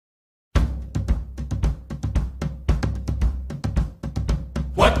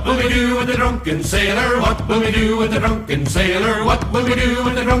What will we do with the drunken sailor? What will we do with the drunken sailor? What will we do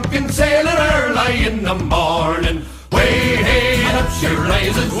with the drunken sailor early in the morning? Way hey, and up she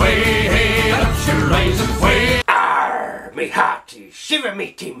rises, way hey, and up she rises, way. Arr, me hearty, shiver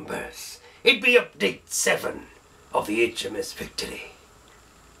me timbers. It be update 7 of the H.M.S. Victory.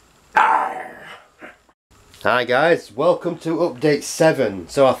 Arr. Hi guys, welcome to update 7.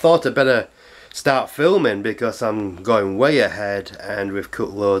 So I thought I'd better start filming because I'm going way ahead and we've cut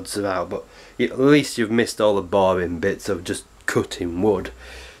loads out, but at least you've missed all the boring bits of just cutting wood.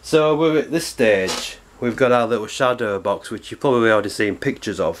 So we're at this stage. We've got our little shadow box, which you've probably already seen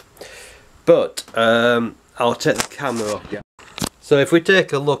pictures of, but I'll take the camera off. Yeah. So if we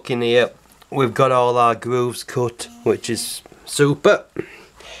take a look in here, we've got all our grooves cut, which is super,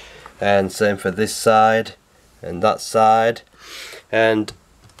 and same for this side and that side, and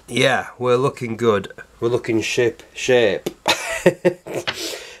yeah, we're looking good. We're looking shape.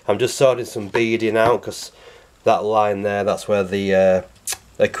 I'm just sorting some beading out because that line there, that's where the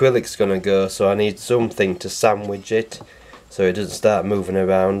acrylic's gonna go, so I need something to sandwich it so it doesn't start moving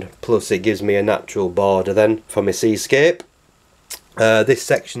around, plus it gives me a natural border then for my seascape. This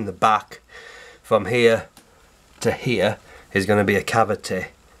section, the back from here to here, is going to be a cavity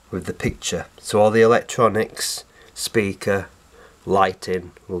with the picture, so all the electronics, speaker,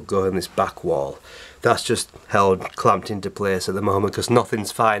 lighting will go in this back wall. That's just held clamped into place at the moment because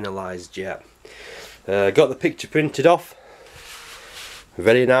nothing's finalised yet. Got the picture printed off.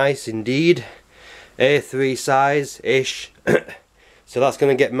 Very nice indeed. A3 size ish. So that's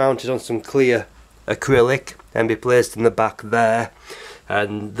going to get mounted on some clear acrylic and be placed in the back there,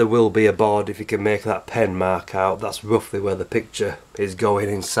 and there will be a board if you can make that pen mark out. That's roughly where the picture is going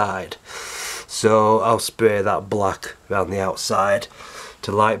inside. So I'll spray that black around the outside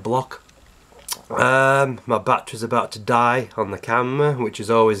to light block. My battery's about to die on the camera, which is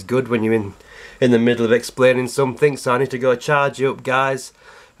always good when you're in the middle of explaining something, so I need to go charge it up, guys,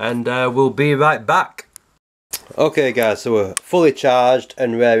 and we'll be right back. Okay guys, so we're fully charged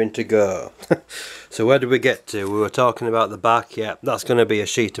and raring to go. So where did we get to? We were talking about the back. Yeah, that's going to be a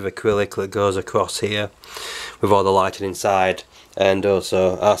sheet of acrylic that goes across here with all the lighting inside, and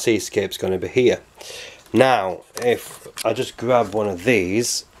also our seascape's going to be here. Now if I just grab one of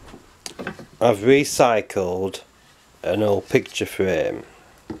these, I've recycled an old picture frame,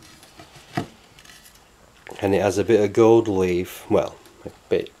 and it has a bit of gold leaf. Well,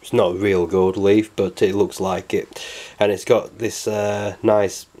 it's not real gold leaf, but it looks like it, and it's got this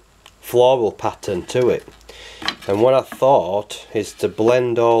nice floral pattern to it. And what I thought is to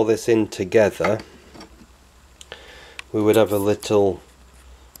blend all this in together, we would have a little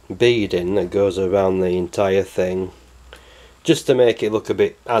beading that goes around the entire thing, just to make it look a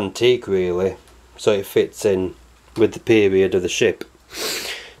bit antique really, so it fits in with the period of the ship.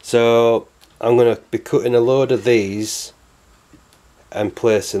 So I'm going to be cutting a load of these and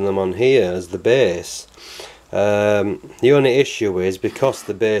placing them on here as the base. The only issue is, because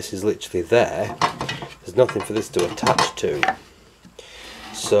the base is literally there, there's nothing for this to attach to.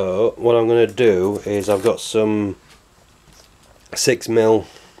 So what I'm going to do is, I've got some 6mm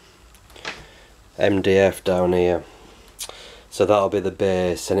MDF down here, so that'll be the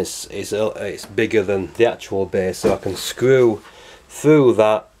base, and it's bigger than the actual base, so I can screw through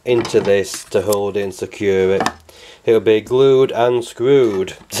that into this to hold it and secure it. It'll be glued and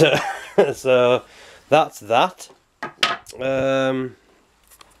screwed. So that's that.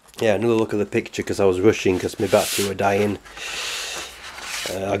 Yeah, another look at the picture because I was rushing because my battery were dying.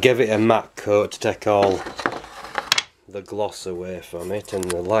 I gave it a matte coat to take all the gloss away from it, and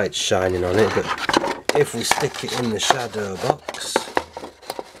the light's shining on it, but if we stick it in the shadow box,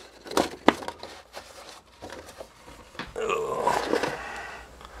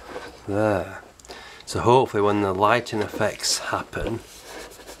 there. So hopefully when the lighting effects happen,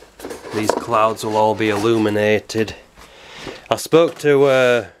 these clouds will all be illuminated. I spoke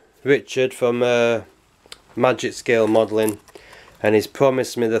to Richard from Magic Scale Modelling, and he's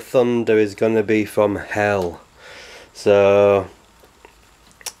promised me the thunder is going to be from hell. So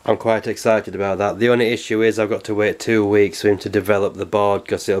I'm quite excited about that. The only issue is I've got to wait 2 weeks for him to develop the board,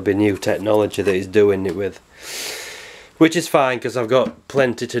 because it'll be new technology that he's doing it with. Which is fine because I've got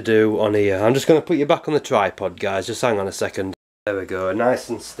plenty to do on here. I'm just going to put you back on the tripod, guys. Just hang on a second. There we go, nice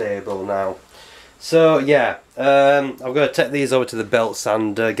and stable now. So yeah, I'm going to take these over to the belt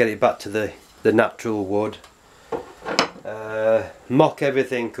sander, get it back to the natural wood. Mock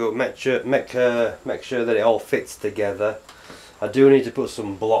everything up, make sure that it all fits together. I do need to put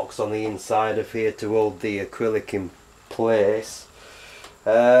some blocks on the inside of here to hold the acrylic in place.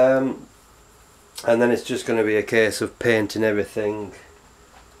 And then it's just going to be a case of painting everything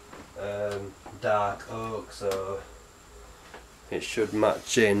dark oak, so it should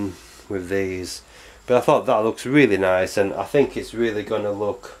match in with these. But I thought that looks really nice, and I think it's really going to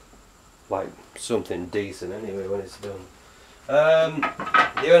look like something decent anyway when it's done.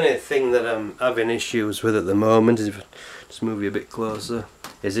 The only thing that I'm having issues with at the moment is, if I just move you a bit closer,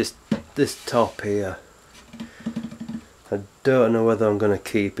 is this top here. I don't know whether I'm going to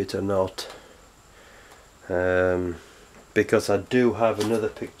keep it or not, because I do have another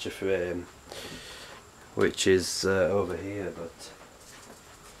picture frame which is over here, but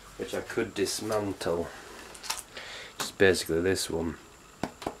which I could dismantle. Just basically this one.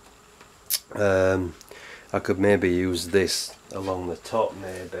 I could maybe use this along the top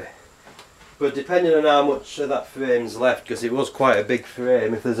maybe, but depending on how much of that frame's left, because it was quite a big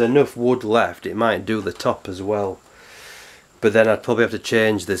frame, if there's enough wood left it might do the top as well. But then I'd probably have to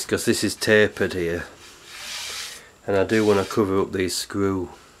change this because this is tapered here, and I do want to cover up these screws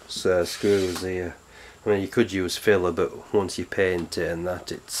here. I mean, you could use filler, but once you paint it and that,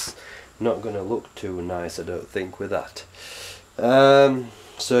 it's not going to look too nice, I don't think, with that.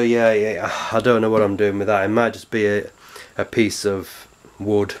 So yeah, I don't know what I'm doing with that. It might just be a piece of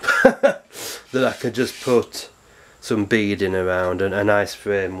wood that I could just put some beading around and a nice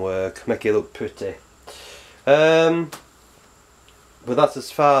framework, make it look pretty. But that's as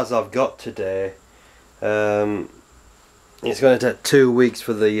far as I've got today. It's going to take 2 weeks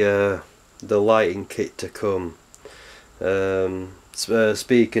for the lighting kit to come.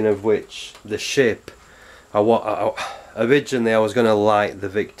 Speaking of which, the ship, originally I was going to light the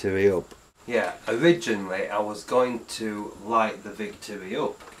Victory up. Yeah, originally I was going to light the Victory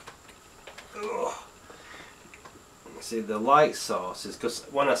up. Ugh. See, the light source is, because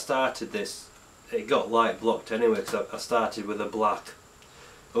when I started this it got light blocked anyway, because I started with a black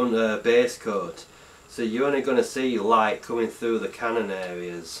base coat, so you're only going to see light coming through the cannon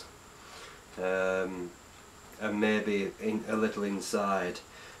areas, and maybe a little inside,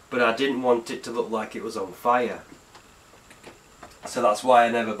 but I didn't want it to look like it was on fire, so that's why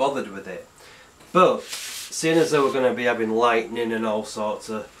I never bothered with it. But seeing as though we're going to be having lightning and all sorts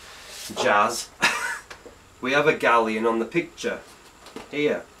of jazz, we have a galleon on the picture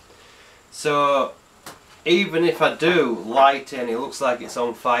here. So even if I do light it and it looks like it's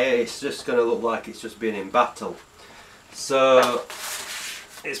on fire, it's just going to look like it's just been in battle. So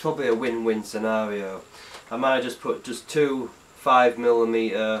it's probably a win-win scenario. I might just put just 2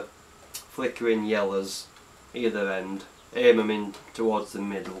 5mm flickering yellows either end, aim them in towards the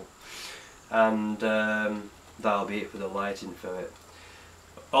middle, and that'll be it for the lighting for it.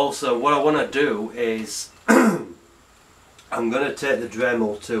 Also, what I want to do is I'm going to take the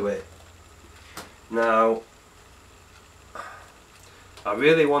Dremel to it. Now, I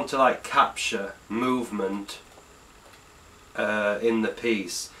really want to like capture movement in the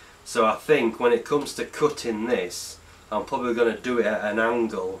piece, so I think when it comes to cutting this, I'm probably going to do it at an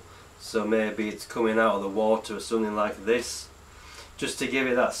angle, so maybe it's coming out of the water or something like this, just to give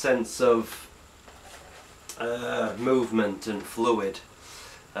it that sense of movement and fluid.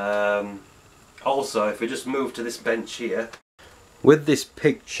 Also, if we just move to this bench here, with this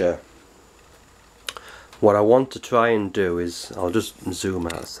picture, what I want to try and do is, I'll just zoom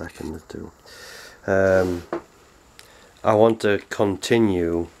out a second or two, I want to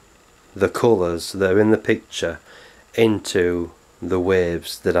continue the colours that are in the picture into the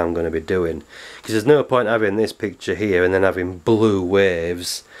waves that I'm going to be doing, because there's no point having this picture here and then having blue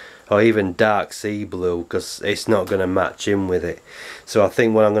waves or even dark sea blue, because it's not going to match in with it. So I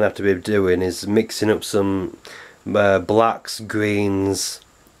think what I'm going to have to be doing is mixing up some blacks, greens,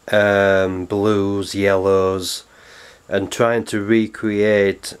 blues, yellows, and trying to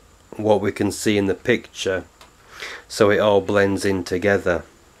recreate what we can see in the picture so it all blends in together.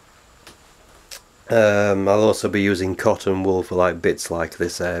 I'll also be using cotton wool for like bits like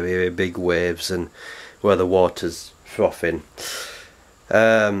this area, big waves and where the water's frothing.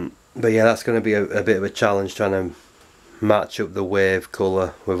 But yeah, that's going to be a bit of a challenge, trying to match up the wave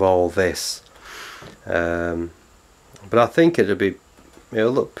colour with all this. But I think it'll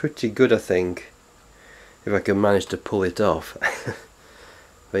look pretty good, I think, if I can manage to pull it off.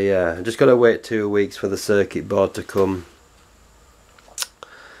 But yeah, I've just got to wait 2 weeks for the circuit board to come,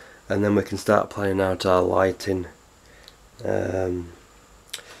 and then we can start planning out our lighting.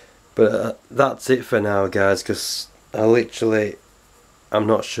 But that's it for now, guys, because I'm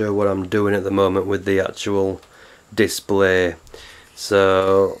not sure what I'm doing at the moment with the actual display.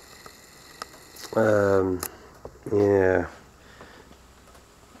 So yeah,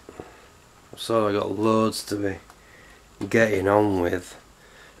 so I got loads to be getting on with.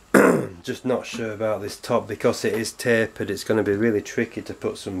 just not sure about this top because it is tapered. It's going to be really tricky to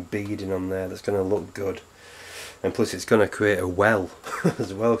put some beading on there that's going to look good, and plus it's going to create a well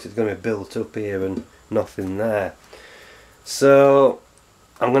as well, because it's going to be built up here and nothing there. So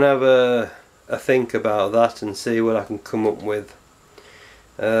I'm going to have a think about that and see what I can come up with.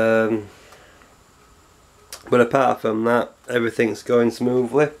 But apart from that, everything's going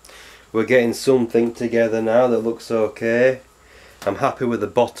smoothly. We're getting something together now that looks okay. I'm happy with the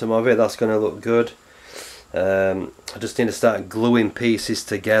bottom of it, that's going to look good. I just need to start gluing pieces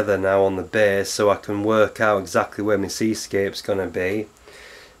together now on the base so I can work out exactly where my seascape's going to be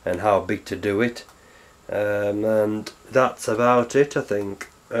and how big to do it. And that's about it, I think.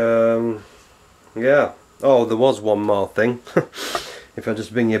 Yeah. Oh, there was one more thing. If I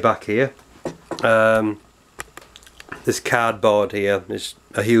just bring you back here. This cardboard here is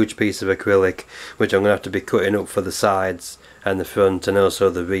a huge piece of acrylic, which I'm going to have to be cutting up for the sides and the front and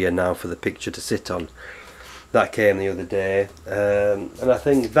also the rear now for the picture to sit on. That came the other day, and I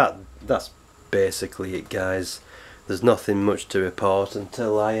think that's basically it, guys. There's nothing much to report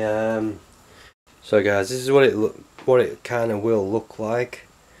until I So guys, this is what it kind of will look like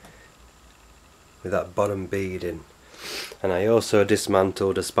with that bottom beading. And I also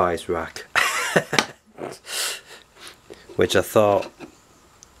dismantled a spice rack which I thought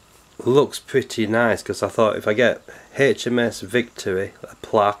looks pretty nice, because I thought if I get H.M.S. Victory, a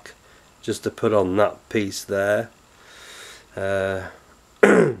plaque, just to put on that piece there,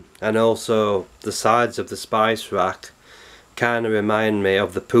 and also the sides of the spice rack kind of remind me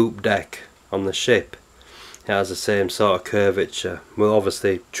of the poop deck on the ship. It has the same sort of curvature. We'll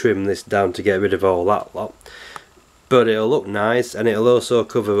obviously trim this down to get rid of all that lot, but it'll look nice, and it'll also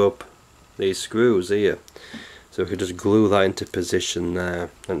cover up these screws here, so we could just glue that into position there,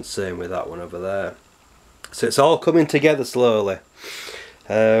 and same with that one over there. So it's all coming together slowly.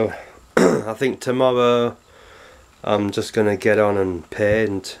 I think tomorrow I'm just going to get on and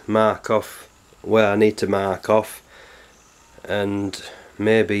paint, mark off where I need to mark off, and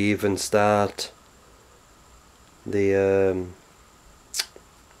maybe even start the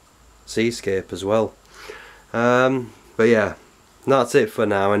seascape as well. But yeah, that's it for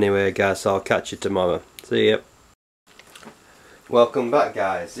now anyway, guys, so I'll catch you tomorrow. See ya. Welcome back,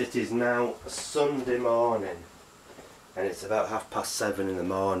 guys. It is now Sunday morning and it's about 7:30 in the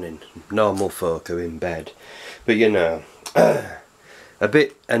morning. Normal folk are in bed, but you know, a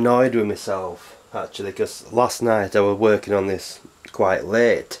bit annoyed with myself actually, because last night I was working on this quite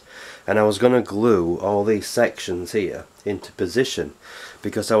late and I was going to glue all these sections here into position,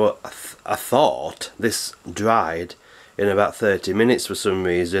 because I thought this dried in about 30 minutes for some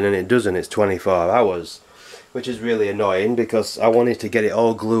reason, and it doesn't. It's 24 hours, which is really annoying because I wanted to get it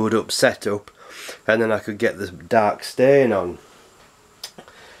all glued up, set up, and then I could get the dark stain on.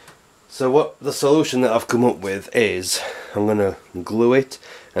 So what the solution that I've come up with is I'm going to glue it,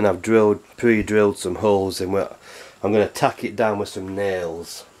 and I've pre-drilled some holes in where I'm going to tack it down with some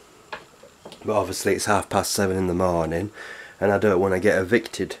nails. But obviously it's 7:30 in the morning and I don't want to get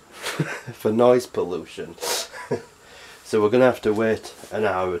evicted for noise pollution. So we're going to have to wait an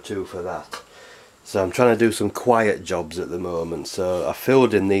hour or two for that. So I'm trying to do some quiet jobs at the moment. So I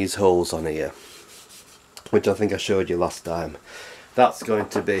filled in these holes on here, which I think I showed you last time. That's going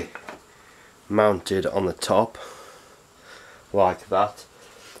to be mounted on the top like that.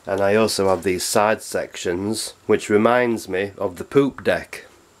 And I also have these side sections, which reminds me of the poop deck,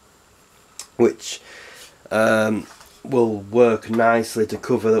 which will work nicely to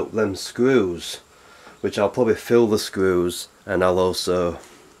cover up them screws, which I'll probably fill the screws and I'll also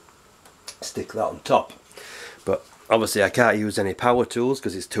stick that on top. But obviously I can't use any power tools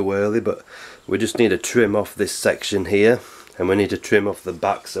because it's too early, but we just need to trim off this section here, and we need to trim off the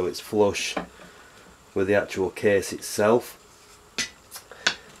back so it's flush with the actual case itself.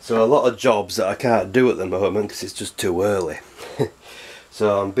 So a lot of jobs that I can't do at the moment because it's just too early.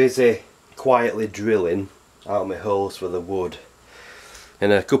 So I'm busy quietly drilling out my holes for the wood.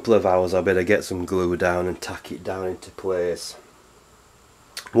 In a couple of hours I'll better get some glue down and tack it down into place.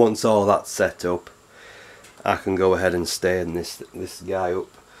 Once all that's set up, I can go ahead and stain this guy up.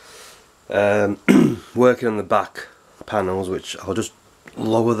 Working on the back panels, which I'll just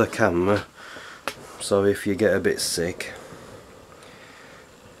lower the camera, so if you get a bit sick.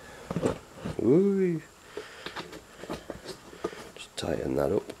 Ooh. Just tighten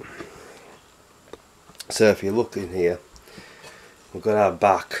that up. So if you look in here, we've got our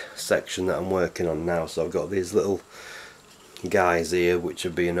back section that I'm working on now. So I've got these little guys here which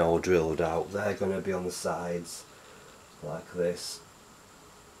are being all drilled out. They're going to be on the sides like this,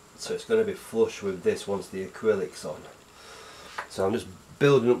 so it's going to be flush with this once the acrylic's on. So I'm just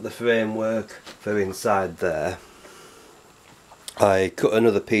building up the framework for inside there, I cut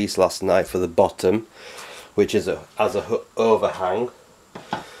another piece last night for the bottom, which is as a overhang.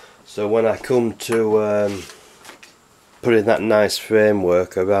 So when I come to putting that nice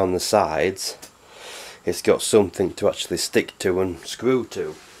framework around the sides, it's got something to actually stick to and screw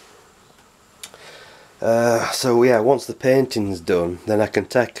to. So yeah, once the painting's done, then I can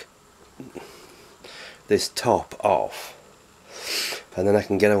take this top off, and then I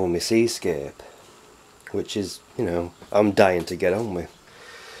can get on with my seascape, which is, you know, I'm dying to get on with.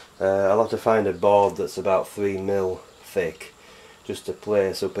 I'll have to find a board that's about 3mm thick just to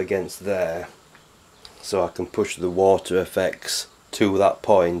place up against there, so I can push the water effects to that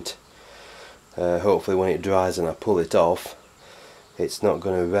point. Hopefully when it dries and I pull it off, it's not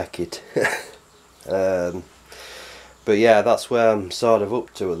going to wreck it. But yeah, that's where I'm sort of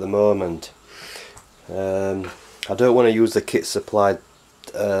up to at the moment. I don't want to use the kit supplied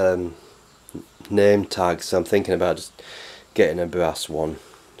name tag, so I'm thinking about just getting a brass one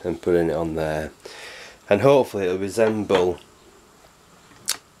and putting it on there, and hopefully it'll resemble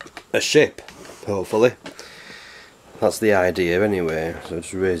a ship. Hopefully that's the idea anyway. So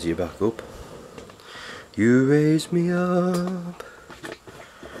just raise you back up. You raise me up.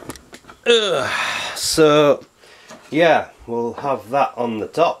 So yeah, we'll have that on the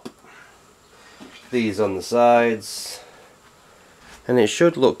top, these on the sides, and it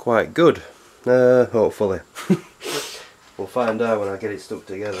should look quite good, hopefully. We'll find out when I get it stuck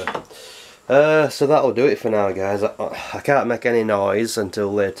together. So that'll do it for now, guys. I can't make any noise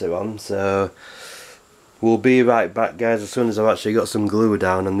until later on, so we'll be right back, guys, as soon as I've actually got some glue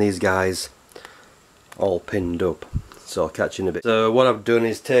down and these guys all pinned up. So I'll catch you in a bit. So what I've done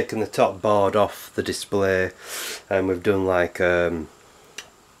is taken the top board off the display, and we've done like a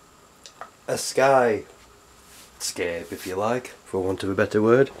skyscape, if you like, for want of a better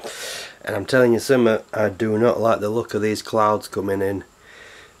word. And I'm telling you something, I do not like the look of these clouds coming in.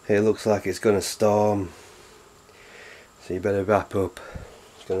 It looks like it's going to storm, so you better wrap up,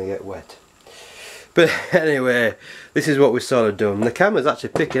 it's going to get wet. But anyway, this is what we've sort of done. The camera's actually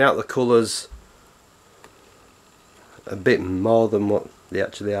picking out the colours a bit more than what they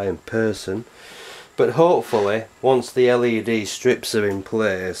actually are in person, but hopefully once the LED strips are in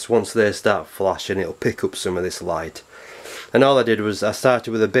place, once they start flashing, it'll pick up some of this light. And all I did was I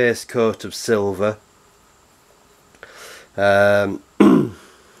started with a base coat of silver, got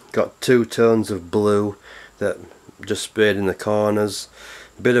 2 tones of blue that just sprayed in the corners,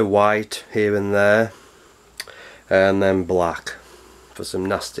 a bit of white here and there, and then black for some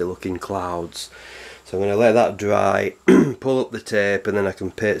nasty looking clouds. So I'm going to let that dry, pull up the tape, and then I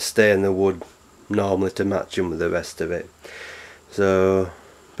can stain the wood normally to match in with the rest of it. So,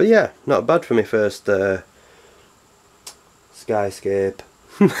 but yeah, not bad for my first skyscape.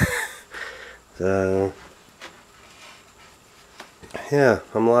 So yeah,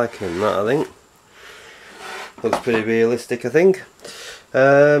 I'm liking that, I think. Looks pretty realistic, I think.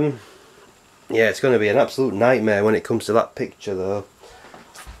 Yeah, it's going to be an absolute nightmare when it comes to that picture though.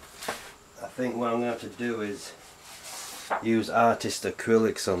 I think what I'm going to have to do is use artist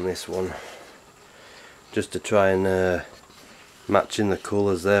acrylics on this one, just to try and match in the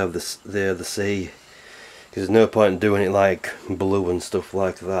colours there of the sea, because there's no point in doing it like blue and stuff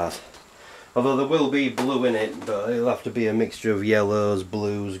like that. Although there will be blue in it, but it'll have to be a mixture of yellows,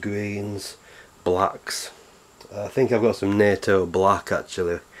 blues, greens, blacks. I think I've got some NATO black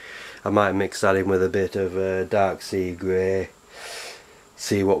actually. I might mix that in with a bit of dark sea grey,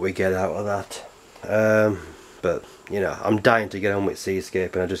 see what we get out of that. But you know, I'm dying to get on with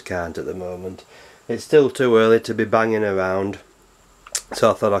seascape and I just can't at the moment. It's still too early to be banging around, so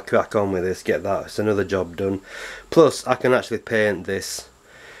I thought I'd crack on with this, get that, it's another job done. Plus I can actually paint this.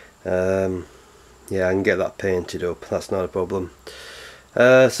 Yeah, I can get that painted up, that's not a problem.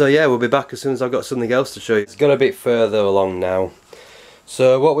 So yeah, we'll be back as soon as I've got something else to show you. It's got a bit further along now.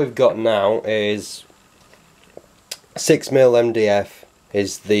 So what we've got now is 6mm MDF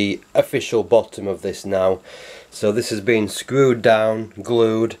is the official bottom of this now. So this has been screwed down,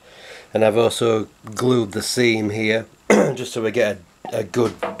 glued, and I've also glued the seam here just so we get a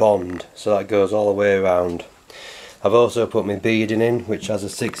good bond, so that goes all the way around. I've also put my beading in, which has a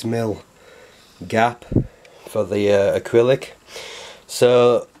 6mm gap for the acrylic.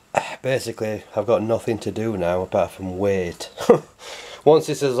 So basically I've got nothing to do now apart from wait. Once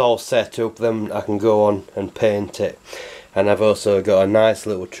this is all set up, then I can go on and paint it. And I've also got a nice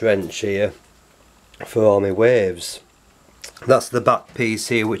little trench here for all my waves. That's the back piece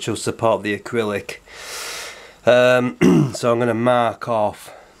here which will support the acrylic. So I'm going to mark off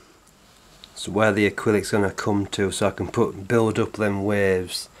so where the acrylic's going to come to, so I can build up them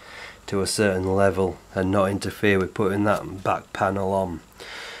waves to a certain level and not interfere with putting that back panel on.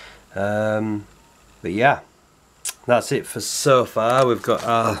 But yeah, that's it for so far. We've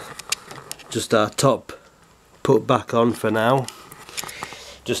got just our top put back on for now,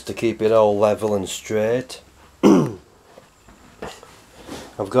 just to keep it all level and straight. I've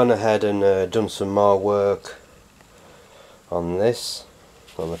gone ahead and done some more work on this,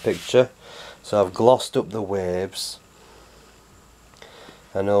 on the picture. So I've glossed up the waves,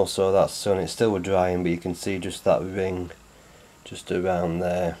 and also that sun, it's still drying, but you can see just that ring just around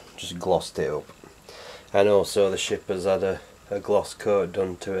there, just glossed it up. And also the ship has had a gloss coat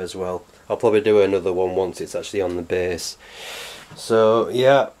done to it as well. I'll probably do another one once it's actually on the base. So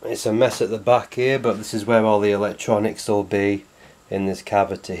yeah, it's a mess at the back here, but this is where all the electronics will be, in this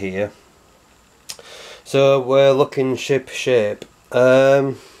cavity here. So we're looking ship shape.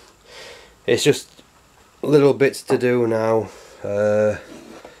 It's just little bits to do now.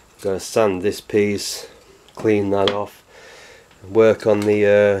 Gotta sand this piece, clean that off, work on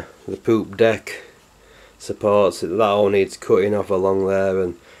the poop deck supports. That all needs cutting off along there,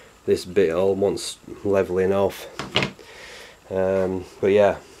 and this bit all wants leveling off. But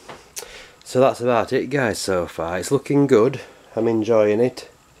yeah, so that's about it guys so far. It's looking good, I'm enjoying it.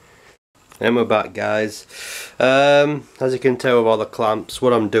 And we're back guys. As you can tell with all the clamps,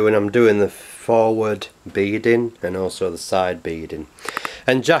 what I'm doing the forward beading and also the side beading.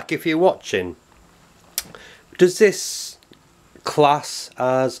 And Jack, if you're watching, does this class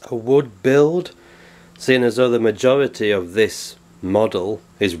as a wood build, seeing as though the majority of this model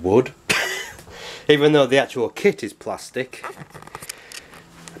is wood? Even though the actual kit is plastic,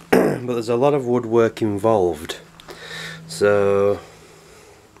 but there's a lot of woodwork involved. So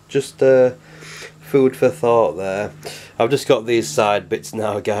just food for thought there. I've just got these side bits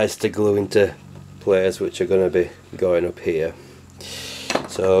now guys to glue into place, which are going to be going up here.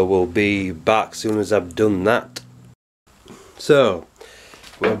 So we'll be back soon as I've done that. So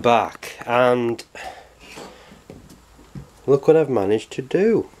we're back, and look what I've managed to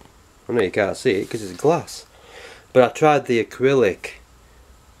do. I know you can't see it because it's glass, but I tried the acrylic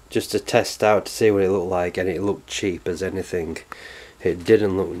just to test out to see what it looked like, and it looked cheap as anything. It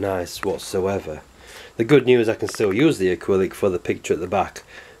didn't look nice whatsoever. The good news, I can still use the acrylic for the picture at the back,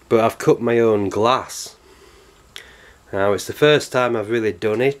 but I've cut my own glass. Now it's the first time I've really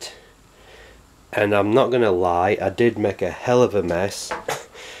done it, and I'm not gonna lie, I did make a hell of a mess.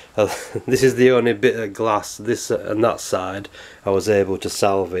 This is the only bit of glass, this and that side, I was able to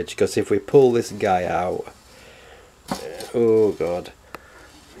salvage, because if we pull this guy out, oh god,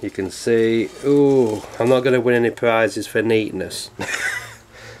 you can see, oh, I'm not going to win any prizes for neatness.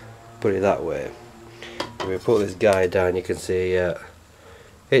 Put it that way. If we put this guy down, you can see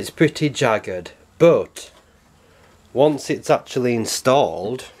it's pretty jagged, but once it's actually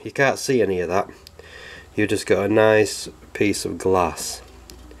installed, you can't see any of that. You just got a nice piece of glass.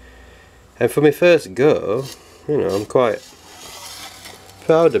 And for my first go, you know, I'm quite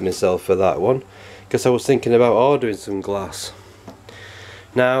proud of myself for that one, because I was thinking about ordering some glass.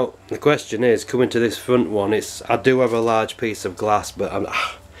 Now the question is, coming to this front one, I do have a large piece of glass, but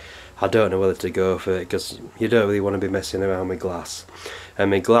I don't know whether to go for it, because you don't really want to be messing around with glass, and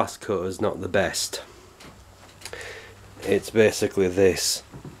my glass cutter's not the best. It's basically this,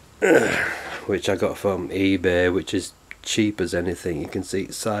 which I got from eBay, which is cheap as anything. You can see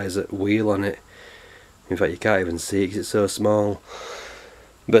its size at wheel on it. In fact, you can't even see it because it's so small.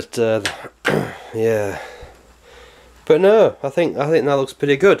 But yeah. But no, I think that looks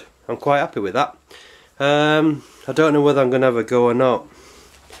pretty good. I'm quite happy with that. I don't know whether I'm going to have a go or not,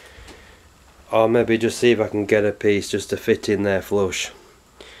 or maybe just see if I can get a piece just to fit in there flush.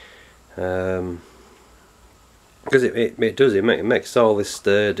 Because it makes all this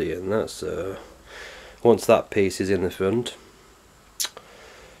sturdy, and that's once that piece is in the front.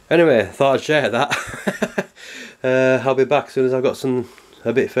 Anyway, thought I'd share that. I'll be back as soon as I've got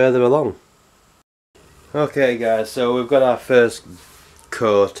a bit further along. Okay guys, so we've got our first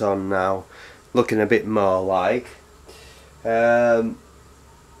coat on now, looking a bit more like. I've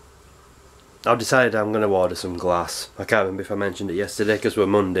decided I'm going to order some glass. I can't remember if I mentioned it yesterday because we're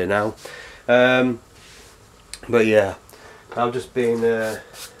Monday now. But yeah, I've just been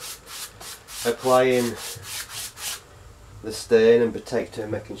applying the stain and protector,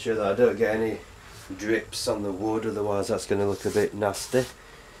 making sure that I don't get any drips on the wood, otherwise that's going to look a bit nasty.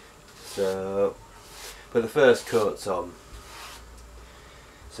 So, but the first coat's on,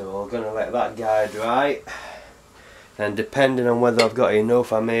 so we're going to let that guy dry, and depending on whether I've got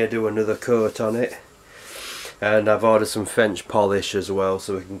enough, I may do another coat on it. And I've ordered some French polish as well,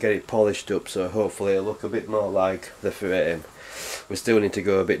 so we can get it polished up, so hopefully it'll look a bit more like the frame. We still need to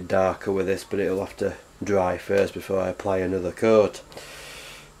go a bit darker with this, but it'll have to dry first before I apply another coat.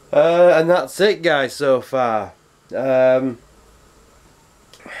 And that's it, guys, so far. I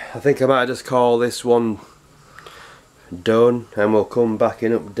think I might just call this one done, and we'll come back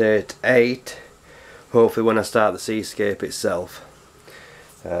in update 8, hopefully when I start the seascape itself.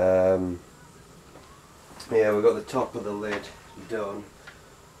 Yeah, we've got the top of the lid done.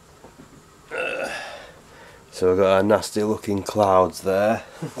 So we've got our nasty looking clouds there.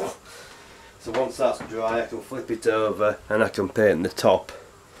 So once that's dry I can flip it over and I can paint the top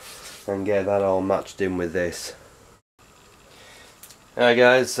and get that all matched in with this. Alright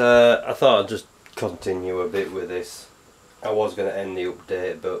guys, I thought I'd just continue a bit with this. I was going to end the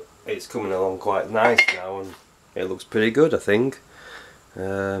update, but it's coming along quite nice now and it looks pretty good, I think.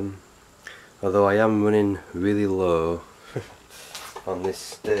 Although I am running really low on this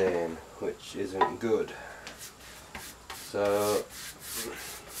stain, which isn't good. So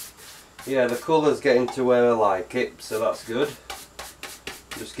yeah, the colour's getting to where I like it, so that's good.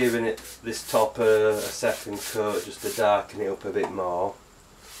 Just giving it this top a second coat just to darken it up a bit more.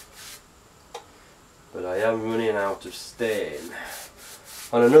 But I am running out of stain.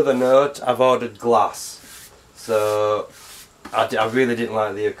 On another note, I've ordered glass. So I really didn't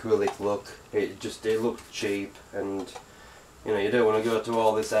like the acrylic look. It looked cheap, and you know, you don't want to go to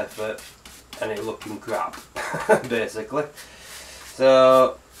all this effort and it looking crap basically.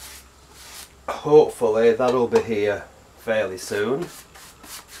 So hopefully that'll be here fairly soon.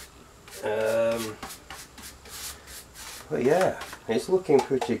 But yeah, it's looking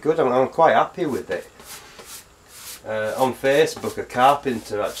pretty good. I'm quite happy with it. On Facebook a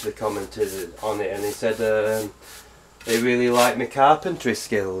carpenter actually commented on it, and he said he really liked my carpentry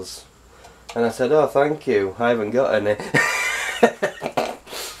skills, and I said, oh thank you, I haven't got any.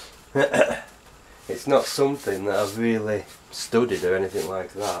 It's not something that I've really studied or anything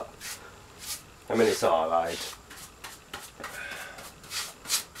like that. I mean, it's alright.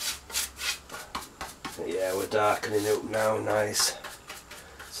 Yeah, we're darkening up now, nice.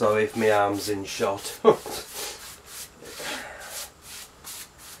 Sorry if my arm's in shot.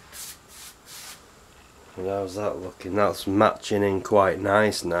 And how's that looking? That's matching in quite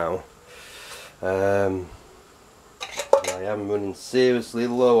nice now. I am running seriously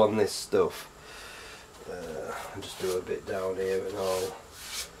low on this stuff. I'll just do a bit down here and I'll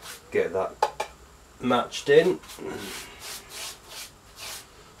get that matched in.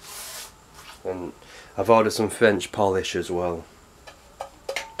 And I've ordered some French polish as well,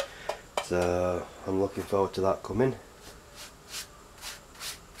 so I'm looking forward to that coming.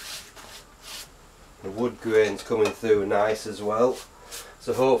 The wood grain's coming through nice as well,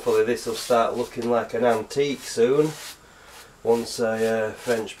 so hopefully this will start looking like an antique soon once I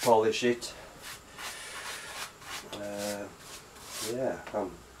French polish it. Yeah,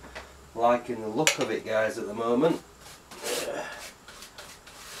 I'm liking the look of it, guys, at the moment.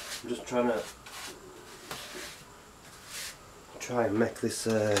 I'm just trying to and make this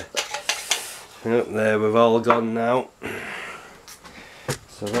up there. We've all gone now,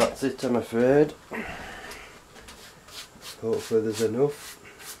 so that's it, I'm afraid. Hopefully there's enough.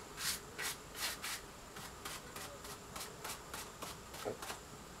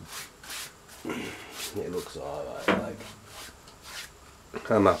 It looks alright, like.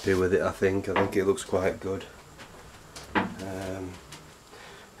 I'm happy with it, I think it looks quite good.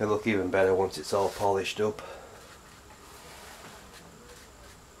 It'll look even better once it's all polished up.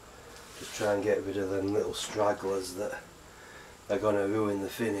 Just try and get rid of them little stragglers that are going to ruin the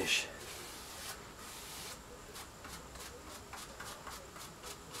finish.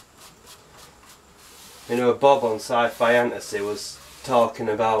 You know, Bob on Sci-Fi Fantasy was talking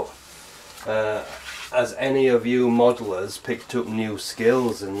about has any of you modelers picked up new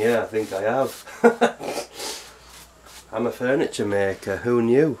skills, and yeah, I think I have. I'm a furniture maker, who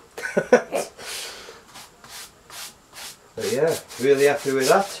knew? But yeah, really happy with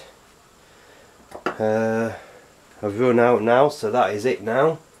that. I've run out now, so that is it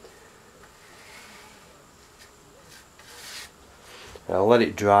now. I'll let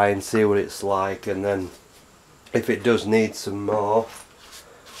it dry and see what it's like, and then if it does need some more,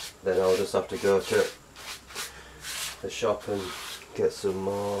 then I'll just have to go to the shop and get some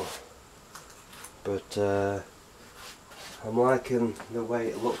more. But I'm liking the way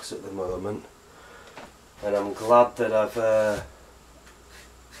it looks at the moment, and I'm glad that I've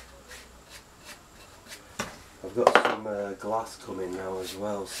got some glass coming now as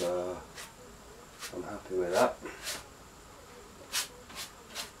well, so I'm happy with that.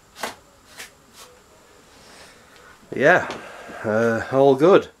 yeah, all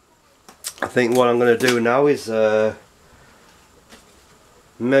good. I think what I'm going to do now is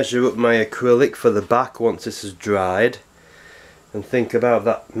measure up my acrylic for the back once this is dried, and think about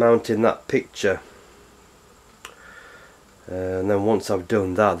that, mounting that picture. And then once I've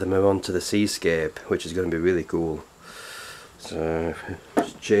done that, then we're on to the seascape, which is going to be really cool. So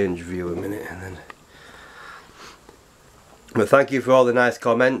just change view a minute and then. But thank you for all the nice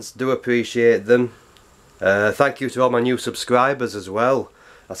comments, do appreciate them. Thank you to all my new subscribers as well.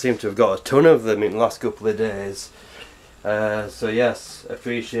 I seem to have got a ton of them in the last couple of days. So yes,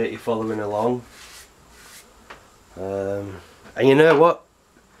 appreciate you following along. And you know what?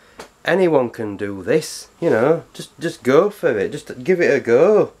 Anyone can do this, you know, just go for it, just give it a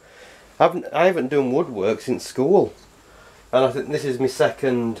go. I haven't done woodwork since school, and I think this is my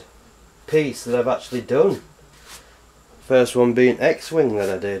second piece that I've actually done. First one being X-Wing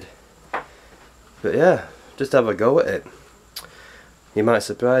that I did. But yeah, just have a go at it. You might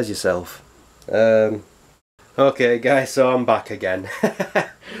surprise yourself. Okay guys, so I'm back again.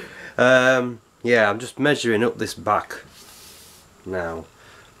 Yeah, I'm just measuring up this back now.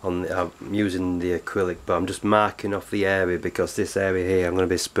 I'm using the acrylic, but I'm just marking off the area because this area here I'm going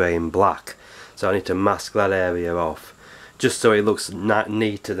to be spraying black, so I need to mask that area off just so it looks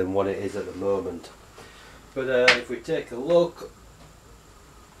neater than what it is at the moment. But if we take a look,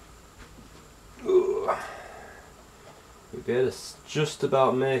 we'll be able to just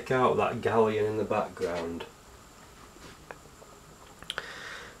about make out that galleon in the background.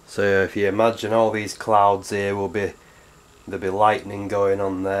 So if you imagine all these clouds here, there'll be lightning going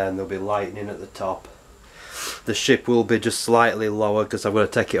on there, and there'll be lightning at the top. The ship will be just slightly lower because I'm going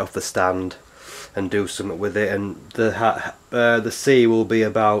to take it off the stand and do something with it, and the sea will be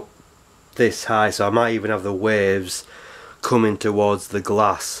about this high, so I might even have the waves coming towards the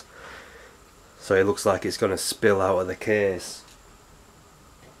glass, so it looks like it's going to spill out of the case.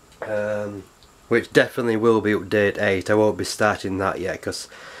 Which definitely will be update 8. I won't be starting that yet because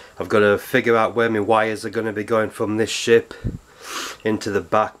I've got to figure out where my wires are going to be going from this ship into the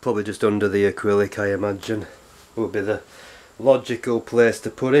back, probably just under the acrylic, I imagine will be the logical place to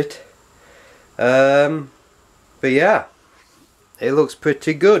put it. But yeah, it looks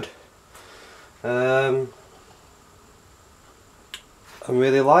pretty good. I'm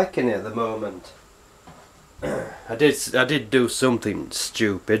really liking it at the moment. I did do something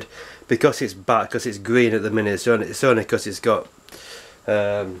stupid because it's back, because it's green at the minute. It's only because it's got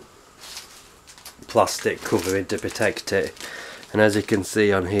plastic covering to protect it, and as you can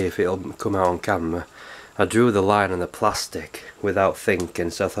see on here, if it'll come out on camera, I drew the line on the plastic without thinking,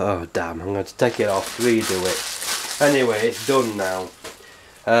 so I thought, oh damn, I'm going to take it off, redo it. Anyway, it's done now.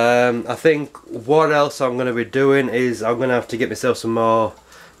 I think what else I'm going to be doing is I'm going to have to get myself some more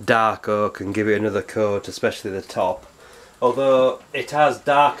dark oak and give it another coat, especially the top, although it has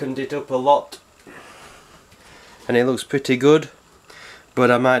darkened it up a lot and it looks pretty good, but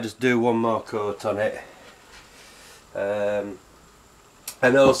I might just do one more coat on it.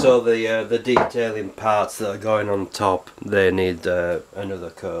 And also the detailing parts that are going on top, they need another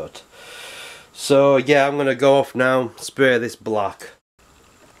coat. So yeah, I'm going to go off now, spray this black.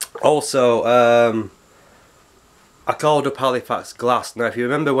 Also, I called up Halifax Glass. Now if you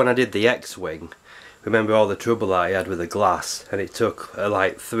remember when I did the X-Wing, remember all the trouble I had with the glass, and it took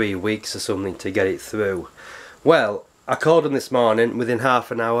like 3 weeks or something to get it through. Well, I called them this morning, within half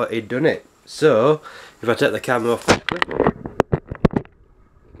an hour he'd done it. So, if I take the camera off quickly,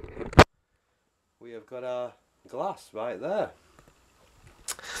 we have got our glass right there.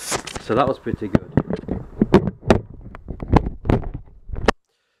 So that was pretty good.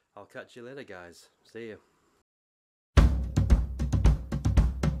 I'll catch you later guys, see you.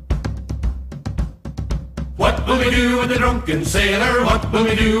 What will we do with the drunken sailor? What will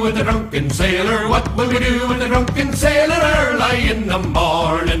we do with the drunken sailor? What will we do with the drunken sailor early in the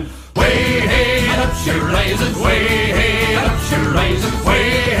morning? Way hey and up she rises, way hey and up she rises, way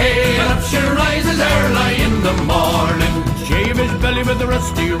hey and up she rises early in the morning. Shave his belly with a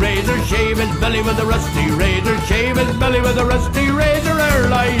rusty razor, shave his belly with a rusty razor, shave his belly with a rusty razor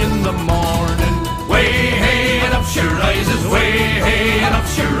early in the morning. Way hey and up she rises, way hey and up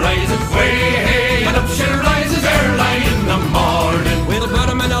she rises, way hey and up she rises early in the morning. We'll put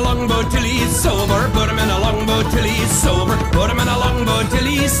him in a longboat till he's sober, put him in a longboat till he's sober, put him in a longboat till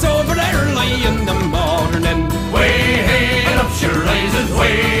he's sober early in the morning. Way hey and up she rises,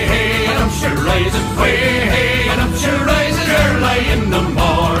 way hey and up she rises, way hey